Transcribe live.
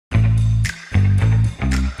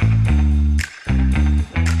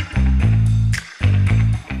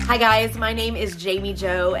Hi guys, my name is Jami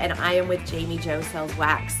Jo and I am with Jami Jo Sells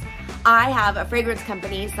Wax. I have a fragrance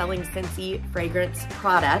company selling Scentsy fragrance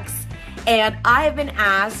products, and I have been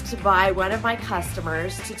asked by one of my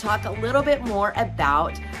customers to talk a little bit more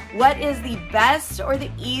about what is the best or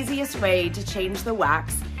the easiest way to change the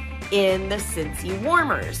wax in the Scentsy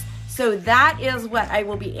warmers. So that is what I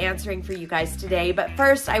will be answering for you guys today. But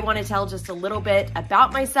first, I want to tell just a little bit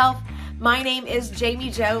about myself. My name is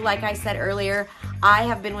Jami Jo. Like I said earlier, I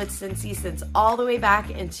have been with Scentsy since all the way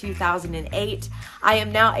back in 2008. I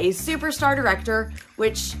am now a superstar director,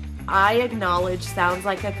 which I acknowledge sounds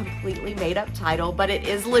like a completely made up title, but it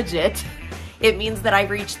is legit. It means that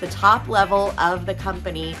I've reached the top level of the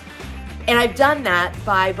company. And I've done that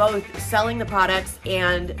by both selling the products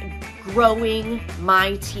and growing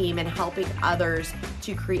my team and helping others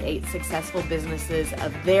to create successful businesses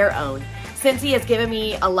of their own. Scentsy has given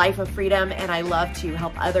me a life of freedom, and I love to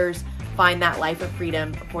help others find that life of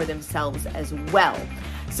freedom for themselves as well.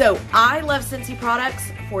 So I love Scentsy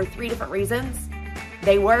products for 3 different reasons.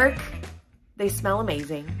 They work, they smell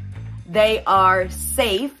amazing, they are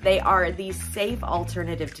safe, they are the safe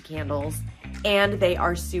alternative to candles, and they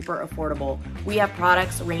are super affordable. We have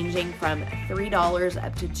products ranging from $3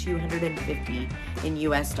 up to $250 in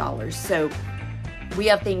US dollars. So we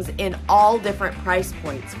have things in all different price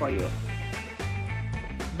points for you.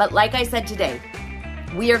 But like I said today,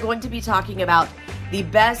 we are going to be talking about the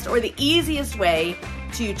best or the easiest way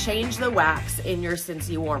to change the wax in your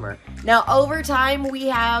Scentsy warmer. Now, over time, we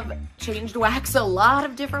have changed wax a lot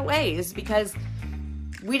of different ways because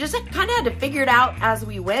we just kind of had to figure it out as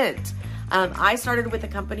we went. I started with the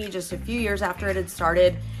company just a few years after it had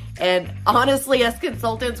started, and honestly, us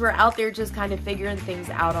consultants were out there just kind of figuring things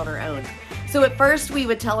out on our own. So at first, we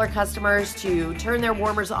would tell our customers to turn their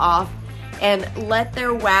warmers off and let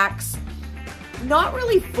their wax not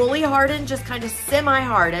really fully harden, just kind of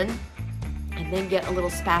semi-harden, and then get a little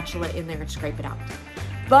spatula in there and scrape it out.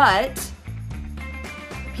 But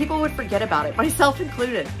people would forget about it, myself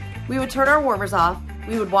included. We would turn our warmers off,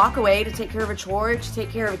 we would walk away to take care of a chore, to take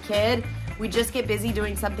care of a kid, we'd just get busy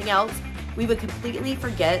doing something else. We would completely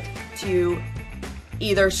forget to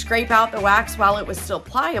either scrape out the wax while it was still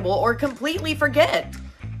pliable or completely forget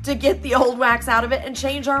to get the old wax out of it and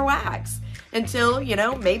change our wax until, you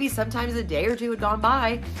know, maybe sometimes a day or two had gone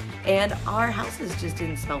by and our houses just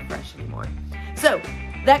didn't smell fresh anymore. So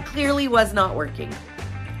that clearly was not working.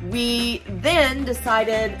 We then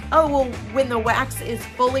decided, oh, well, when the wax is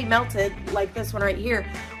fully melted, like this one right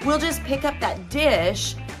here, we'll just pick up that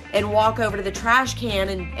dish and walk over to the trash can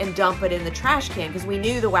and dump it in the trash can because we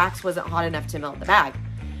knew the wax wasn't hot enough to melt the bag.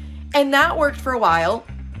 And that worked for a while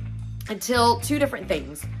until 2 different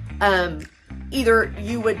things. Either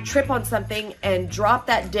you would trip on something and drop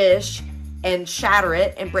that dish and shatter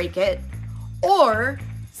it and break it, or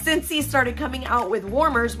Scentsy started coming out with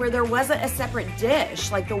warmers where there wasn't a separate dish.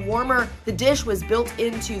 Like the dish was built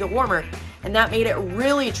into the warmer, and that made it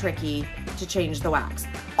really tricky to change the wax.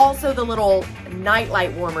 Also, the little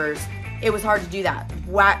nightlight warmers, it was hard to do that.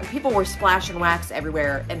 People were splashing wax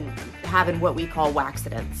everywhere and having what we call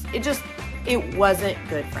waxidents. It wasn't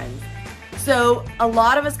good, friends. So a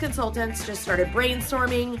lot of us consultants just started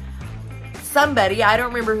brainstorming. Somebody, I don't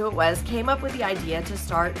remember who it was, came up with the idea to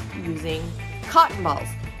start using cotton balls.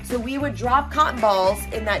 So we would drop cotton balls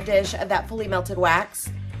in that dish of that fully melted wax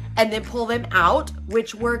and then pull them out,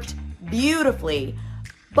 which worked beautifully.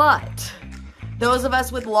 But those of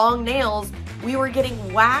us with long nails, we were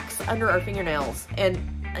getting wax under our fingernails. And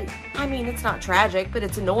I mean, it's not tragic, but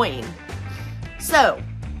it's annoying. So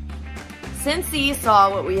Scentsy saw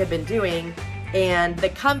what we had been doing, and the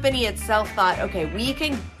company itself thought, okay, we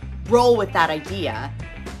can roll with that idea,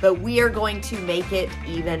 but we are going to make it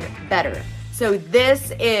even better. So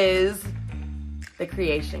this is the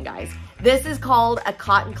creation, guys. This is called a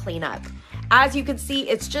cotton cleanup. As you can see,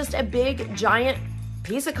 it's just a big giant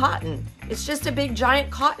piece of cotton. It's just a big giant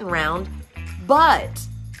cotton round, but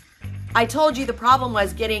I told you the problem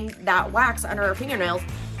was getting that wax under our fingernails.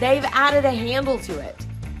 They've added a handle to it.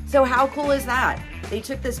 So how cool is that? They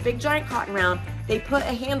took this big giant cotton round, they put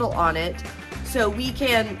a handle on it so we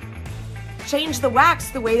can change the wax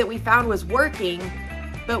the way that we found was working,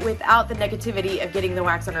 but without the negativity of getting the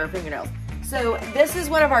wax under our fingernails. So this is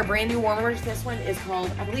one of our brand new warmers. This one is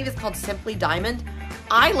called, I believe it's called Simply Diamond.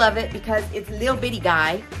 I love it because it's a little bitty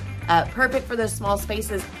guy, perfect for those small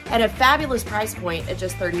spaces, at a fabulous price point at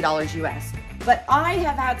just $30 US. But I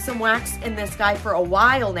have had some wax in this guy for a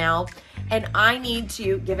while now, and I need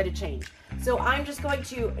to give it a change. So I'm just going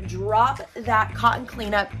to drop that cotton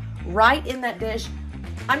cleanup right in that dish.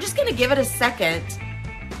 I'm just gonna give it a second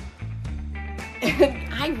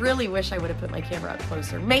And I really wish I would have put my camera up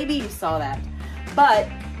closer. Maybe you saw that. But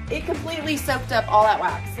it completely soaked up all that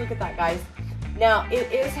wax. Look at that, guys. Now,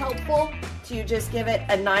 it is helpful to just give it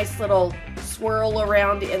a nice little swirl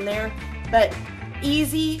around in there. But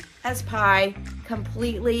easy as pie,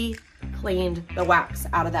 completely cleaned the wax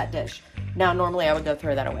out of that dish. Now, normally I would go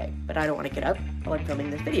throw that away, but I don't want to get up while I'm filming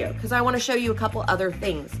this video because I want to show you a couple other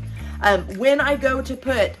things. When I go to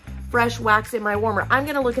put fresh wax in my warmer, I'm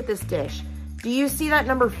going to look at this dish. Do you see that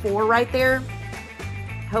number 4 right there?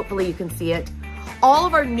 Hopefully you can see it. All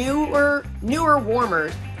of our newer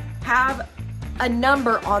warmers have a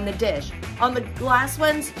number on the dish. On the glass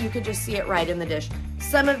ones, you can just see it right in the dish.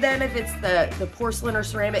 Some of them, if it's the porcelain or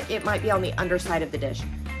ceramic, it might be on the underside of the dish.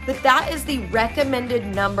 But that is the recommended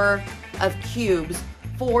number of cubes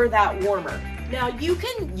for that warmer. Now, you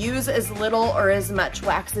can use as little or as much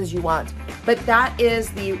wax as you want, but that is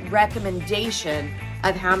the recommendation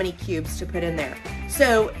of how many cubes to put in there.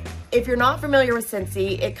 So if you're not familiar with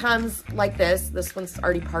Scentsy, it comes like this. This one's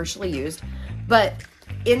already partially used, but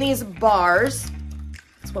in these bars,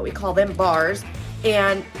 that's what we call them, bars,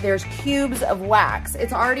 and there's cubes of wax.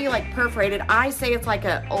 It's already like perforated. I say it's like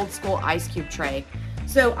an old school ice cube tray.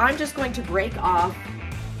 So I'm just going to break off,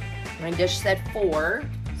 my dish said 4,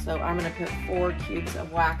 so I'm gonna put 4 cubes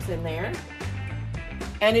of wax in there.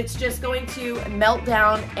 And it's just going to melt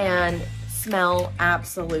down and smell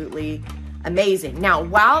absolutely amazing. Now,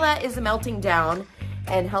 while that is melting down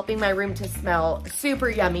and helping my room to smell super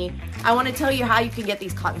yummy, I wanna tell you how you can get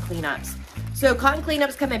these cotton cleanups. So cotton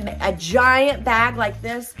cleanups come in a giant bag like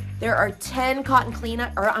this. There are 25 cotton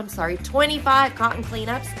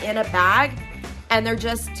cleanups in a bag, and they're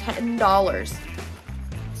just $10.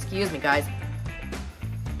 Excuse me, guys.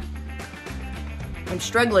 I'm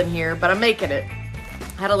struggling here, but I'm making it.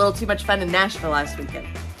 I had a little too much fun in Nashville last weekend.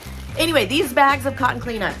 Anyway, these bags of cotton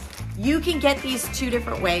cleanups, you can get these 2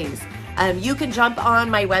 different ways. You can jump on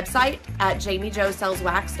my website at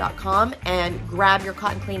JamiJoSellsWax.com and grab your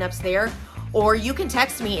cotton cleanups there, or you can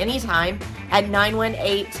text me anytime at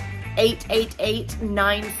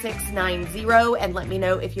 918-888-9690 and let me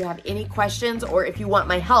know if you have any questions or if you want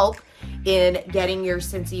my help in getting your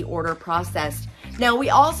Scentsy order processed. Now, we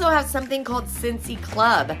also have something called Scentsy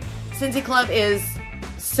Club. Scentsy Club is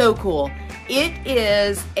so cool. It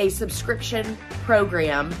is a subscription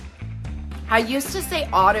program. I used to say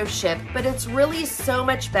auto ship, but it's really so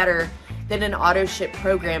much better than an auto ship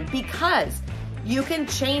program because you can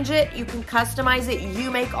change it, you can customize it,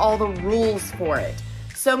 you make all the rules for it.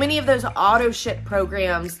 So many of those auto ship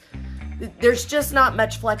programs, there's just not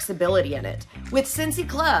much flexibility in it. With Scentsy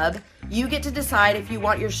Club, you get to decide if you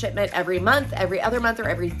want your shipment every month, every other month, or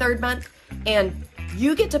every 3rd month, and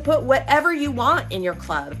you get to put whatever you want in your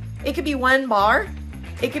club. It could be 1 bar,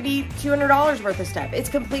 it could be $200 worth of stuff. It's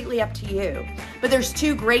completely up to you. But there's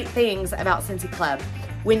 2 great things about Scentsy Club.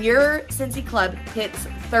 When your Scentsy Club hits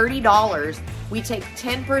 $30, we take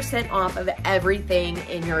 10% off of everything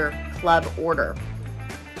in your club order.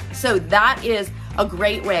 So that is a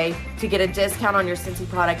great way to get a discount on your Scentsy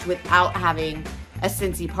product without having a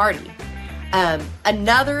Scentsy party.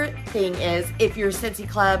 Another thing is if your Scentsy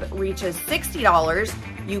Club reaches $60,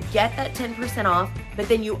 you get that 10% off, but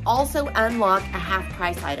then you also unlock a half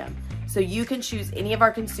price item. So you can choose any of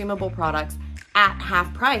our consumable products at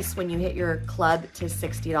half price when you hit your club to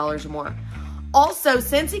 $60 or more. Also,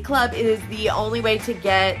 Scentsy Club is the only way to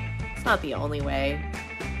get, it's not the only way,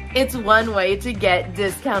 it's one way to get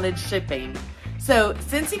discounted shipping. So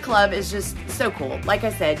Scentsy Club is just so cool. Like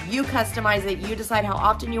I said, you customize it, you decide how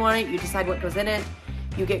often you want it, you decide what goes in it,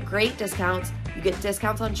 you get great discounts, you get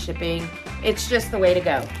discounts on shipping. It's just the way to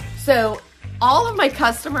go. So all of my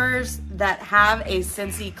customers that have a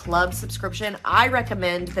Scentsy Club subscription, I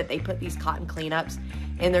recommend that they put these cotton cleanups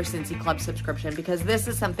in their Scentsy Club subscription because this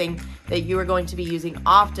is something that you are going to be using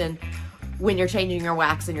often when you're changing your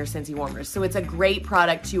wax and your Scentsy warmers. So it's a great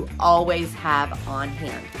product to always have on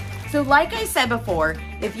hand. So like I said before,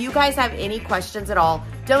 if you guys have any questions at all,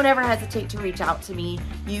 don't ever hesitate to reach out to me.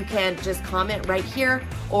 You can just comment right here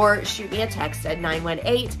or shoot me a text at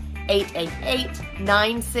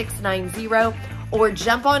 918-888-9690 or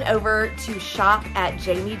jump on over to shop at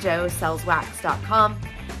JamiJoSellsWax.com.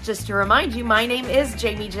 Just to remind you, my name is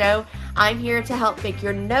Jami Jo. I'm here to help make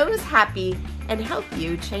your nose happy and help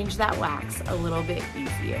you change that wax a little bit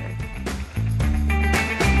easier.